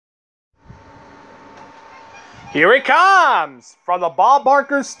Here it comes! From the Bob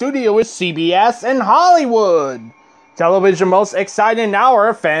Barker Studio with CBS in Hollywood. Television's most exciting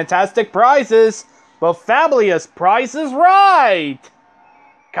hour, fantastic prizes, but fabulous Price is Right!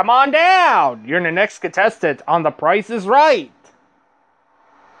 Come on down! You're the next contestant on The Price is Right.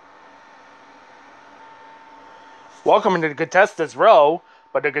 Welcome to the contestants row,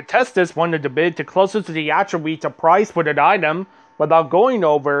 but the contestants wanted to bid to closest to the attribute of price with an item without going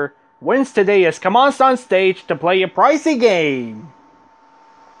over. Wins today is come on stage to play a pricey game.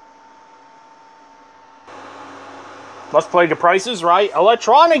 Let's play the Price is Right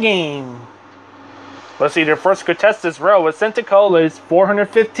electronic game. Let's see, the first contestant's row with Centicola is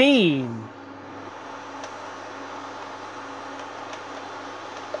 $415.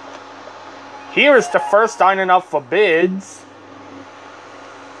 Here is the first signing up for bids.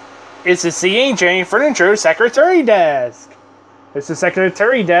 It's the C&J Furniture Secretary Desk. It's the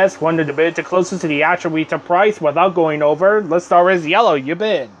Secretary Desk wanted to bid to closest to the attribute of price without going over. Let's start with yellow. You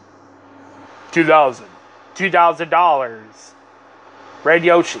bid $2,000. $2,000. Red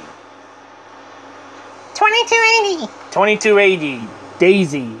Yoshi $22.80. $22.80.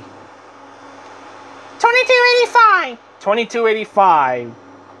 Daisy $22.85. $22.85.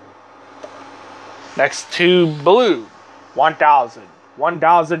 Next to blue, $1,000.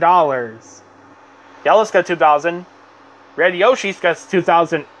 $1,000. Yellow's got $2,000. Red Yoshi's got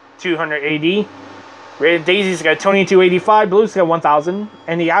 $2,280. Red Daisy's got $22.85. Blue's got $1,000.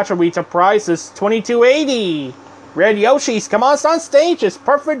 And the attribute of price is $22.80. Red Yoshi's come on stage. It's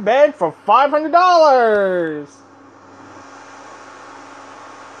perfect bid for $500.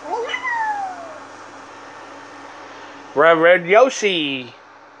 Red Yoshi.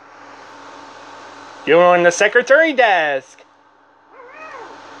 You're on the Secretary Desk.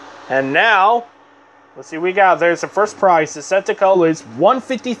 And now, let's see what we got. There's the first prize. The Centicola is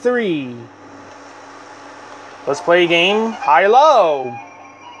 $153. Let's play a game high-low.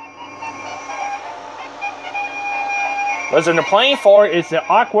 Listen, the playing for is the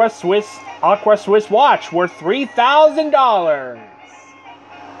Aqua Swiss watch worth $3,000.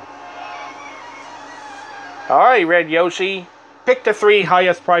 Alright, Red Yoshi. Pick the 3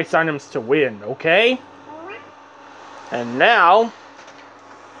 highest price items to win, okay? And now,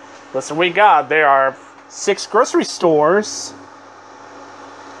 listen what we got. There are 6 grocery stores.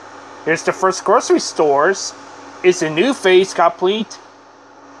 Here's the first grocery stores. It's a new Face Complete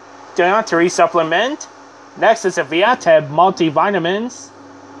Dietary Supplement. Next is a Viatab Multivitamins.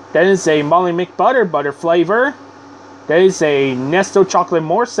 Then is a Molly McButter Butter flavor. Then is a Nesto Chocolate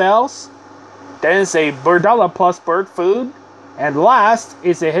Morsels. Then is a Birdella Plus Bird Food. And last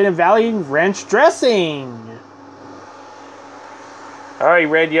is a Hidden Valley Ranch Dressing. Alright,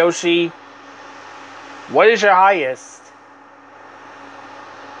 Red Yoshi. What is your highest?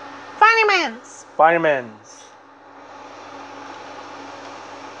 Vitamins. Vitamins.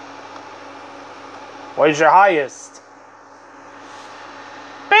 What is your highest?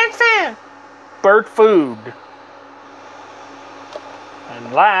 Bird food. Bird food.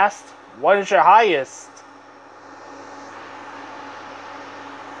 And last, what is your highest?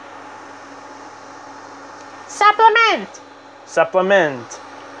 Supplement. Supplement.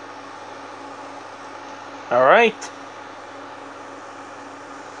 Alright.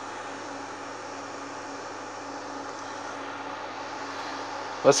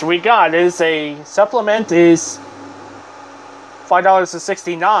 What's we got is a supplement is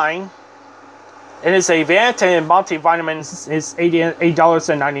 $5.69. It is a Viatab multivitamins is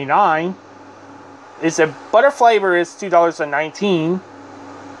 $8.99. It's a butter flavor is $2.19.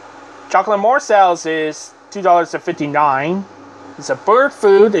 Chocolate Morsels is $2.59. It's a bird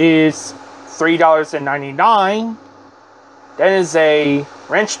food is $3.99. Then is a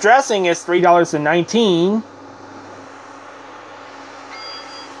ranch dressing is $3.19.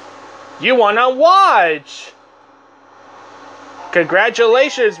 You wanna watch?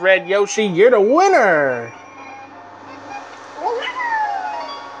 Congratulations, Red Yoshi, you're the winner!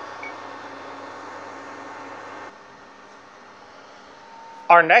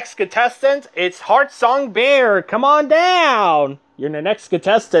 Our next contestant, it's Heart Song Bear. Come on down! You're the next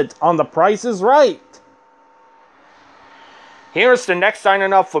contestant on The Price is Right. Here's the next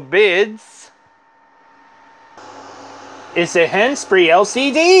signing up for bids. It's a Henspray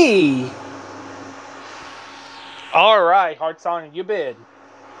LCD. Alright, Heart Song, you bid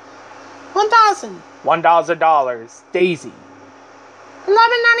 $1,000. $1,000. Daisy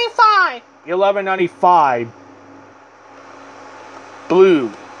 $11.95. $11.95.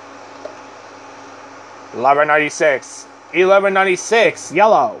 Blue $11.96. $11.96.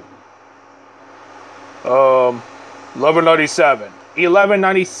 Yellow $11.97.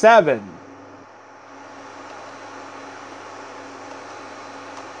 $11.97.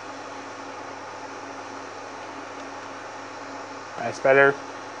 That's better.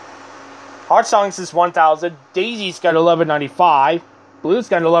 Heart Songs is 1,000. Daisy's got 11.95. Blue's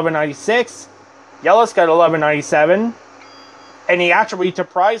got 11.96. Yellow's got 11.97. And the attribute to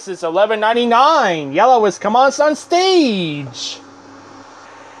price is 11.99. Yellow is Come On Sun Stage.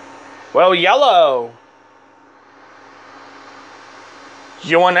 Well, Yellow,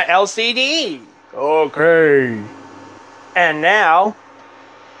 you want an LCD? Okay. And now,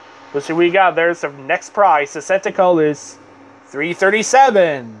 let's see what we got. There's the next price. The Centicle is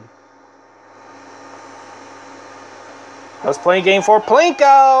 $337. Let's play a game for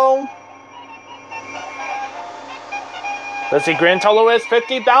Plinko. Let's see, grand total is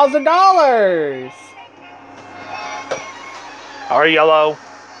 $50,000. Alright, Yellow.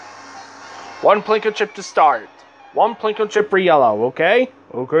 One Plinko chip to start. One Plinko chip for Yellow, okay?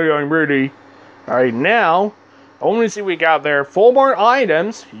 Okay, I'm ready. Alright, now, I want to see what we got there. 4 more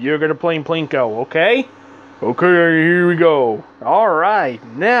items. You're going to play Plinko, okay? Okay, here we go. Alright,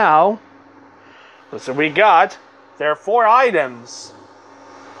 now, let's see what we got. There are 4 items.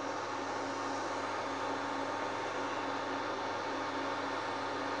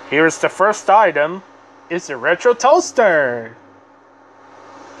 Here's the first item. It's a retro toaster.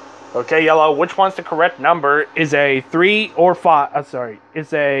 Okay, Yellow, which one's the correct number? Is a 3 or 5?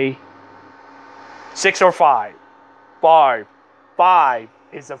 It's a 6 or 5? 5. 5.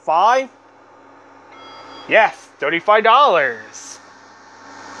 Is a 5? Yes, $35.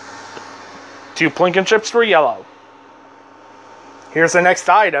 2 Plinko chips for Yellow. Here's the next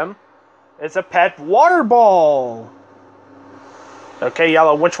item. It's a pet water ball. Okay,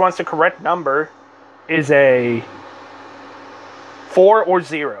 Yellow, which one's the correct number? Is a 4 or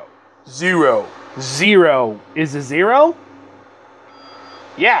 0? 0. 0. Is a 0?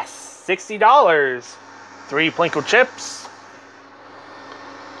 Yes, $60. 3 Plinko chips.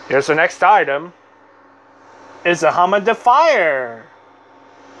 Here's the next item. Is a humidifier.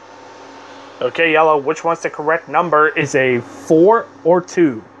 Okay, Yellow, which one's the correct number? Is a 4 or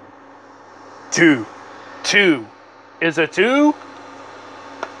 2? 2. 2. Is a 2?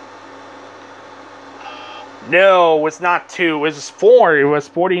 No, it's not 2. It's 4. It was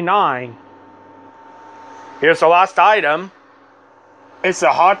 49. Here's the last item. It's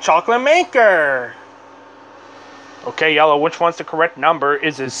a hot chocolate maker. Okay, Yellow, which one's the correct number?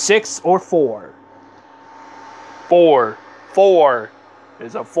 Is it 6 or 4? 4. 4.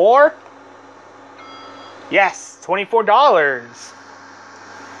 Is it 4? Yes, $24.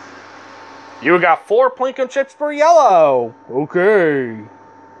 You got 4 Plinko chips for Yellow. Okay.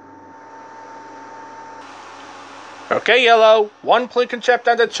 Okay, Yellow. 1 Plinko chip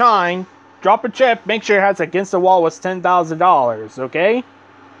at a time. Drop a chip. Make sure it has against the wall was $10,000. Okay?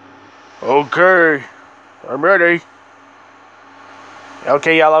 Okay. I'm ready.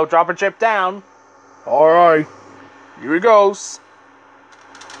 Okay, Yellow. Drop a chip down. Alright. Here it goes.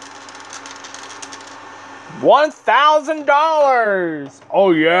 $1,000.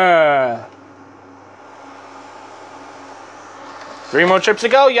 Oh, yeah. 3 more chips to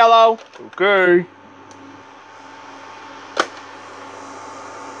go, Yellow. Okay.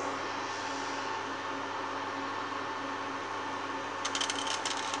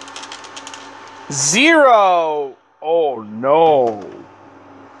 $0. Oh, no.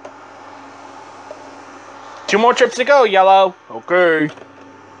 2 more chips to go, Yellow. Okay.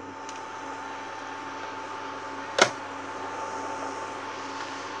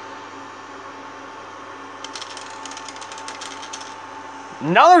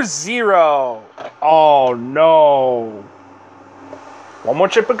 Another 0. Oh, no. 1 more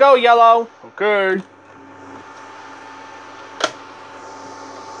chip to go, Yellow. Okay.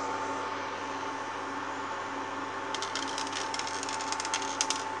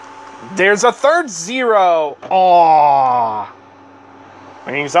 There's a third 0. Aww.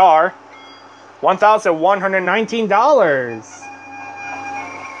 Winnings are $1,119.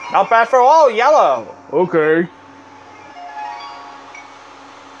 Not bad for all, Yellow. Okay.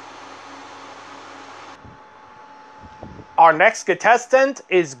 Our next contestant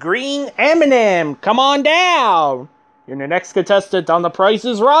is Green Eminem. Come on down. You're the next contestant on The Price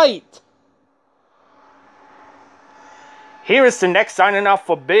is Right. Here is the next signing up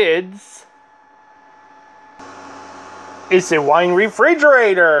for bids. It's a wine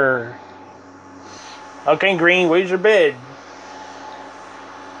refrigerator. Okay, Green, where's your bid?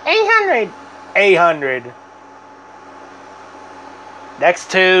 800. 800.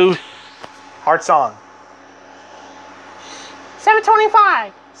 Next to Heart Song.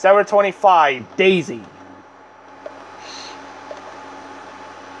 725. 725. Daisy.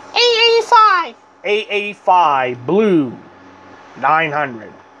 885. 885. Blue.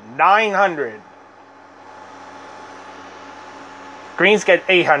 900. 900. Green's got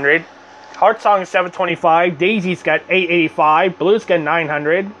 800. Heart Song is 725. Daisy's got 885. Blue's got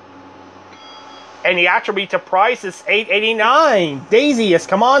 900. And the attribute to price is 889. Daisy has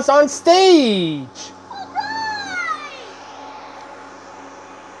come on stage.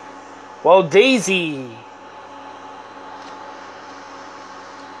 Well, Daisy,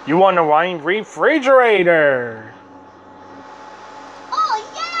 you won a wine refrigerator.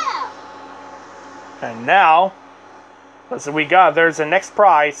 Oh, yeah! And now, let's see what we got. There's the next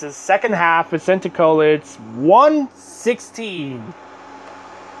prize. The second half is identical. It's 116.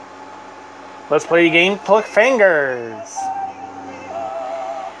 Let's play the game Click Fingers.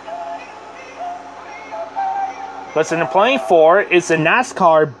 Listen to playing for is the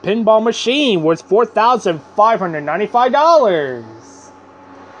NASCAR pinball machine worth $4,595.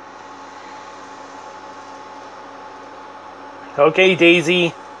 Okay,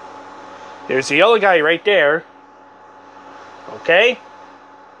 Daisy. There's the yellow guy right there. Okay?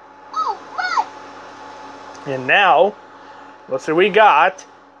 Oh, what? And now, let's see what we got.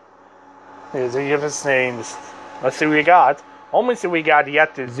 Here's the of his names. Let's see what we got. Only see we got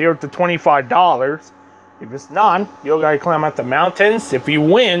yet to $0 to $25. If it's not, you'll gotta climb out the mountains. If you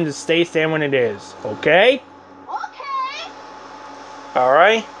win, the stay stand when it is. Okay? Okay.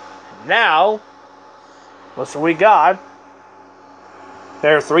 Alright. Now, let's see what we got.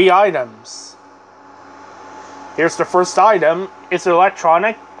 There are 3 items. Here's the first item. It's an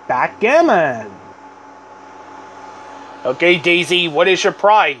electronic backgammon. Okay, Daisy, what is your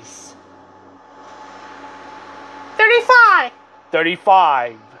price? 35.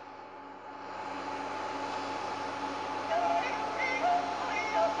 35.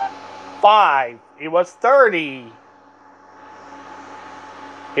 5. It was 30.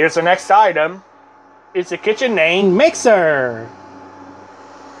 Here's the next item. It's a KitchenAid mixer.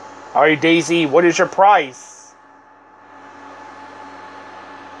 Alright, Daisy, what is your price?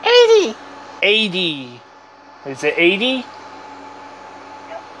 80. 80. Is it 80?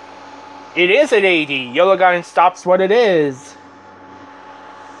 It is at 80. Yellow guy stops what it is.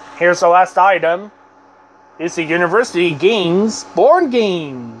 Here's the last item. It's the University Games board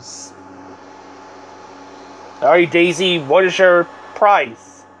games. Alright, Daisy, what is your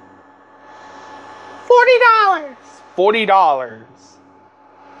price? $40. $40.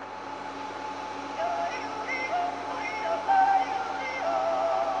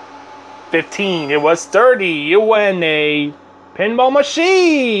 15. It was 30. You win a pinball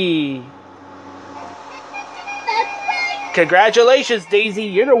machine. Congratulations, Daisy.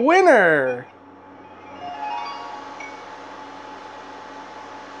 You're the winner.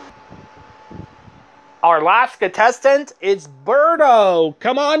 Our last contestant is Birdo.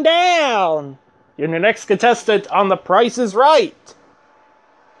 Come on down. You're the next contestant on The Price is Right.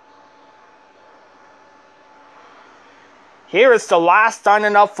 Here is the last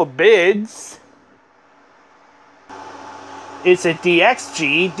signing up for bids. It's a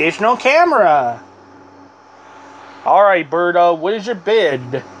DXG digital camera. Alright, Birdo, what is your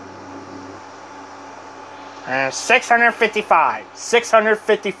bid? 655.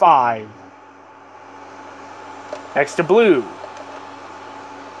 655. Next to Blue.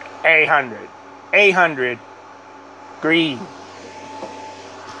 800. 800. Green.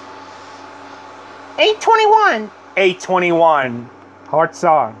 821. 821. Heart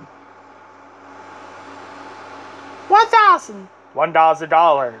Song. 1,000.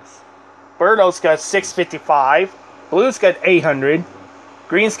 $1,000. Birdo's got 655. Blue's got 800.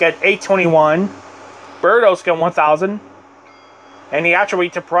 Green's got 821. Birdo's got 1,000. And the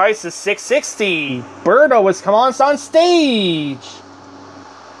attribute to price is 660. Birdo has come on stage.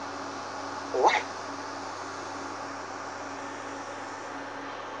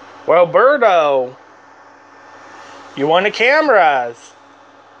 Well, Birdo, you won the cameras.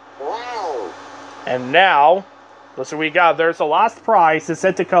 Wow. And now, let's see what we got. There's the last prize. The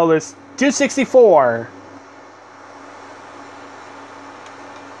set to colors 264.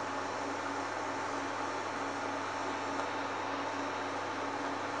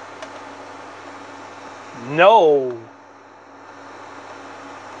 No.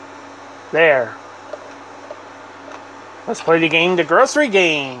 There. Let's play the game, the grocery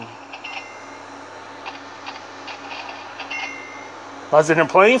game. What's it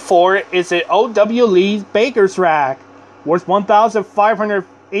playing for is an O.W. Lee's Baker's Rack, worth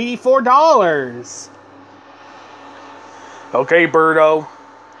 $1,584. Okay, Birdo.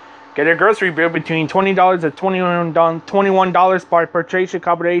 Get a grocery bill between $20 and $21 by purchasing a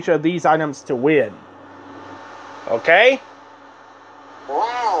combination of these items to win. Okay?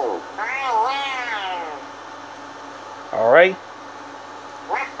 Wow. Alright.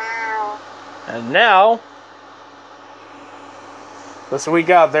 Wow. And now, So we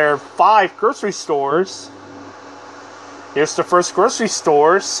got there 5 grocery stores. Here's the first grocery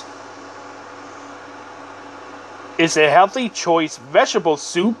stores. It's a Healthy Choice vegetable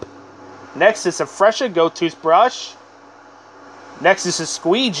soup. Next is a Fresh and Go toothbrush. Next is a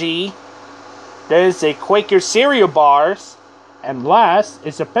Squeegee. Then is a Quaker cereal bars. And last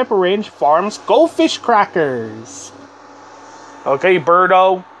is a Pepper Range Farms Goldfish crackers. Okay,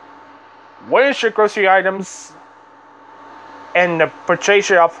 Birdo. What is your grocery items? And the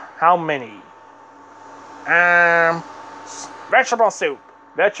purchase of how many? Vegetable soup.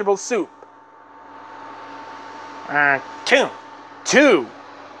 Vegetable soup. 2. 2.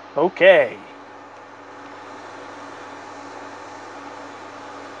 Okay.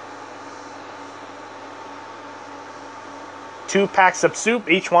 Two packs of soup.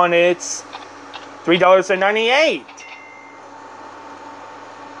 Each one is $3.98.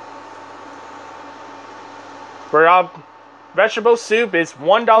 For vegetable soup is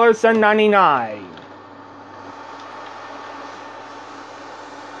 $1.99.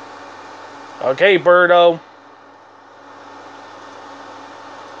 Okay, Birdo.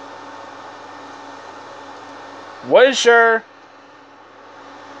 What is your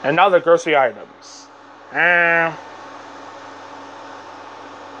and other grocery items? And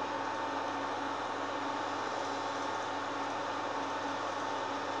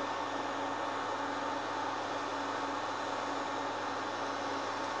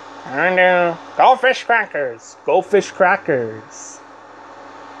Goldfish crackers. Goldfish crackers.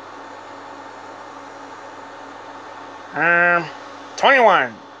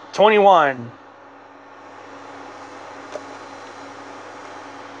 21. 21.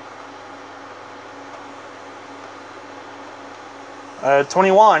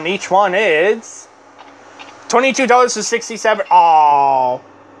 $21. Each one is $22.67. Oh,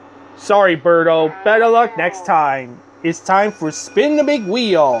 sorry, Birdo. Better luck next time. It's time for Spin the Big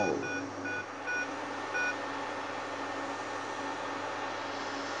Wheel.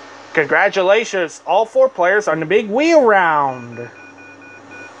 Congratulations, all 4 players on the Big Wheel round.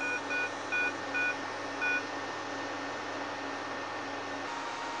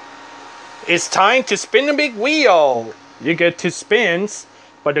 It's time to spin the big wheel. You get 2 spins,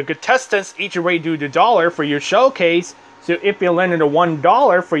 but the contestants each already do the dollar for your showcase. So if you landed a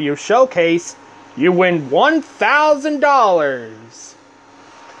 $1 for your showcase, you win $1,000.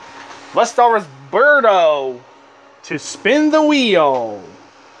 Let's start with Birdo to spin the wheel.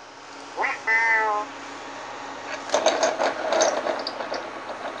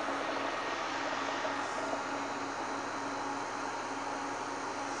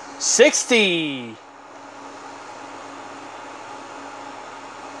 $60.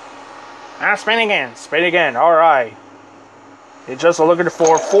 Spin again. Spin again. All right. It's just looking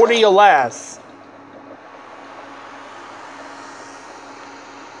for 40 or less.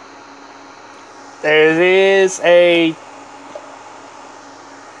 There is a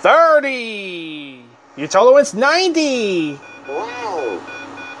 30. Your total is 90. Wow.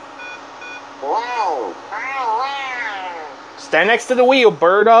 Wow. Stand next to the wheel,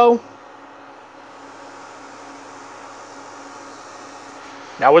 Birdo.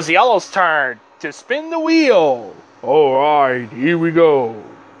 Now it's Yellow's turn to spin the wheel. Alright, here we go.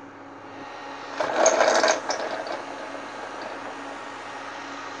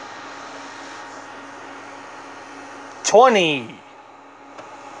 $20.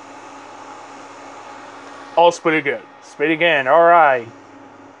 Oh, spin again. Spin again. Alright.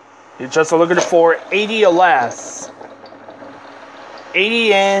 You're just looking for 80 or less.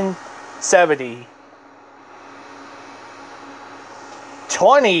 80 and 70.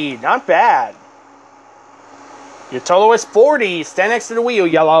 20. Not bad. Your total is 40. Stand next to the wheel,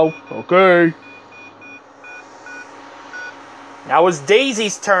 Yellow. Okay. Now it's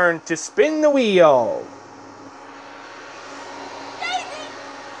Daisy's turn to spin the wheel.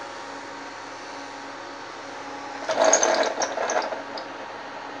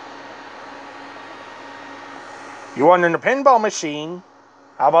 You want in the pinball machine?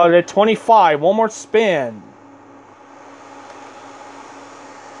 How about a 25? One more spin.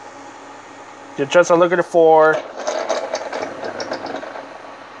 You're just looking for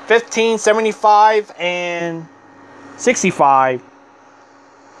 15, 75, and 65.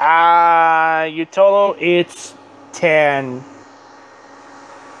 Your total it's 10.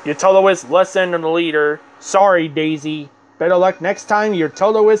 Your total is less than the leader. Sorry, Daisy. Better luck next time. Your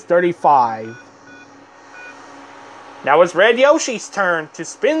total is 35. Now it's Red Yoshi's turn to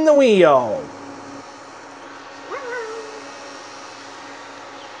spin the wheel.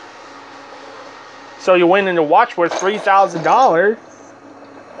 So you win in the watch worth $3,000.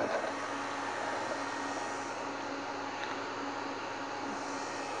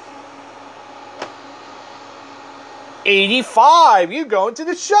 85. You go into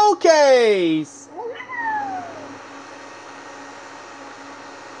the showcase.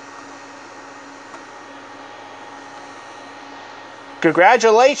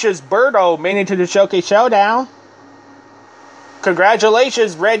 Congratulations, Birdo made it to the Showcase Showdown.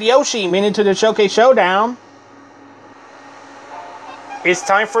 Congratulations, Red Yoshi made it to the Showcase Showdown. It's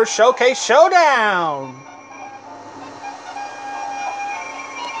time for Showcase Showdown.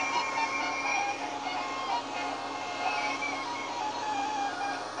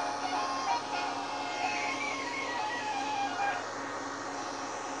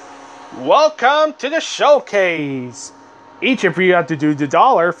 Welcome to the showcase. Each of you have to do the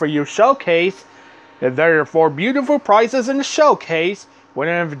dollar for your showcase. And there are 4 beautiful prizes in the showcase.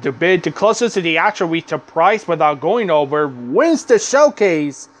 Whenever the bid the closest to the actual retail price without going over wins the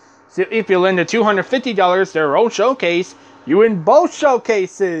showcase. So if you win the $250 their own showcase, you win both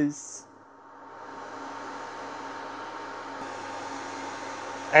showcases.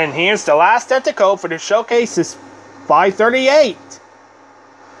 And here's the last enter code for the showcase is 538.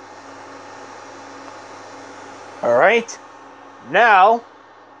 Alright, now,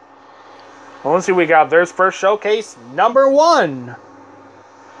 let's see what we got. There's first showcase, number 1.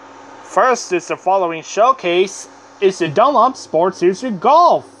 First is the following showcase is the Dunlop Sports Series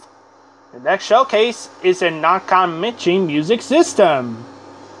Golf. The next showcase is a Nakamichi music system.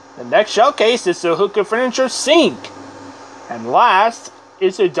 The next showcase is the Hookah Furniture Sink. And last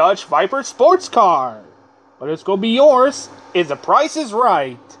is the Dodge Viper sports car. But it's going to be yours if the price is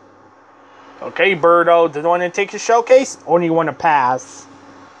right. Okay, Birdo, do you want to take the showcase or do you want to pass?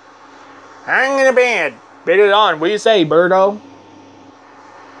 I'm going to bid. Bid it on. What do you say, Birdo?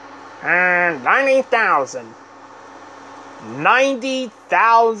 $90,000.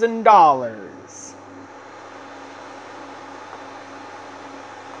 $90,000.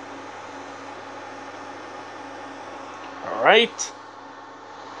 Alright.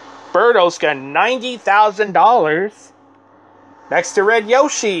 Birdo's got $90,000. Next to Red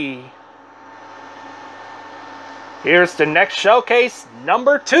Yoshi. Here's the next showcase,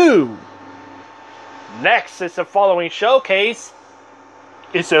 number 2. Next is the following showcase.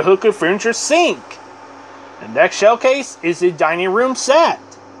 It's a Hookah Furniture Sink. The next showcase is a dining room set.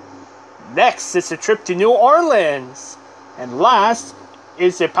 Next is a trip to New Orleans. And last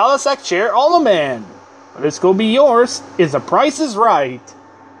is a Palisade chair All-in-One. But it's going to be yours if the price is right.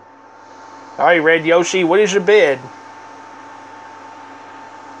 Alright, Red Yoshi, what is your bid?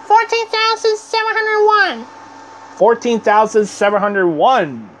 $14,701.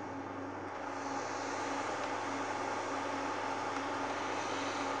 $14,701.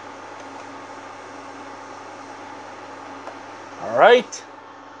 Alright.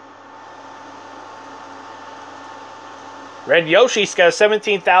 Red Yoshi's got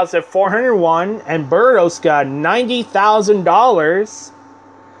 $17,401 and Birdo's got $90,000.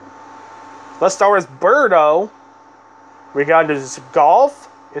 Let's start with Birdo. We got this golf.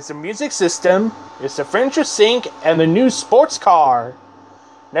 It's a music system, it's a furniture sink, and the new sports car.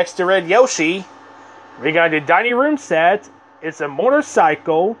 Next to Red Yoshi, we got the dining room set, it's a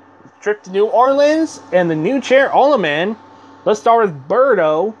motorcycle, a trip to New Orleans, and the new chair All-in-One. Let's start with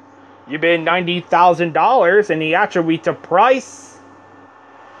Birdo. You bid $90,000 and the actual retail price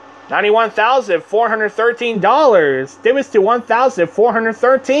 $91,413. Difference to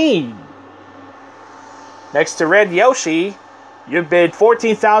 $1,413. Next to Red Yoshi, you bid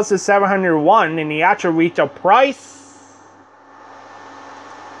 $14,701 and the actual retail price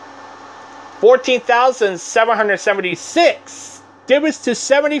 $14,776. Difference to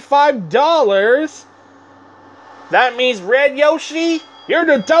 $75. That means Red Yoshi, you're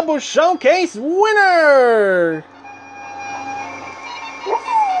the double showcase winner.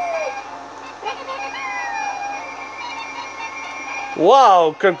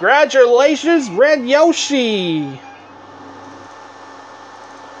 Wow, congratulations, Red Yoshi.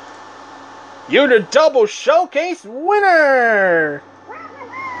 You're the double showcase winner!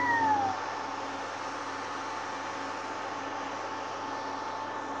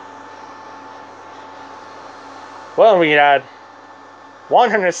 Well, we got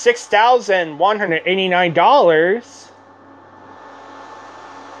 $106,189.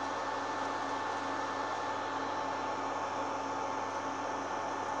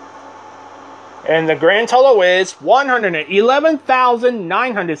 And the grand total is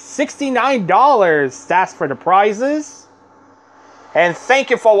 $111,969. That's for the prizes. And thank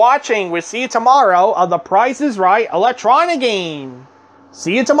you for watching. We'll see you tomorrow on the Price is Right electronic game.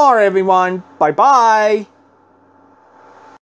 See you tomorrow, everyone. Bye-bye.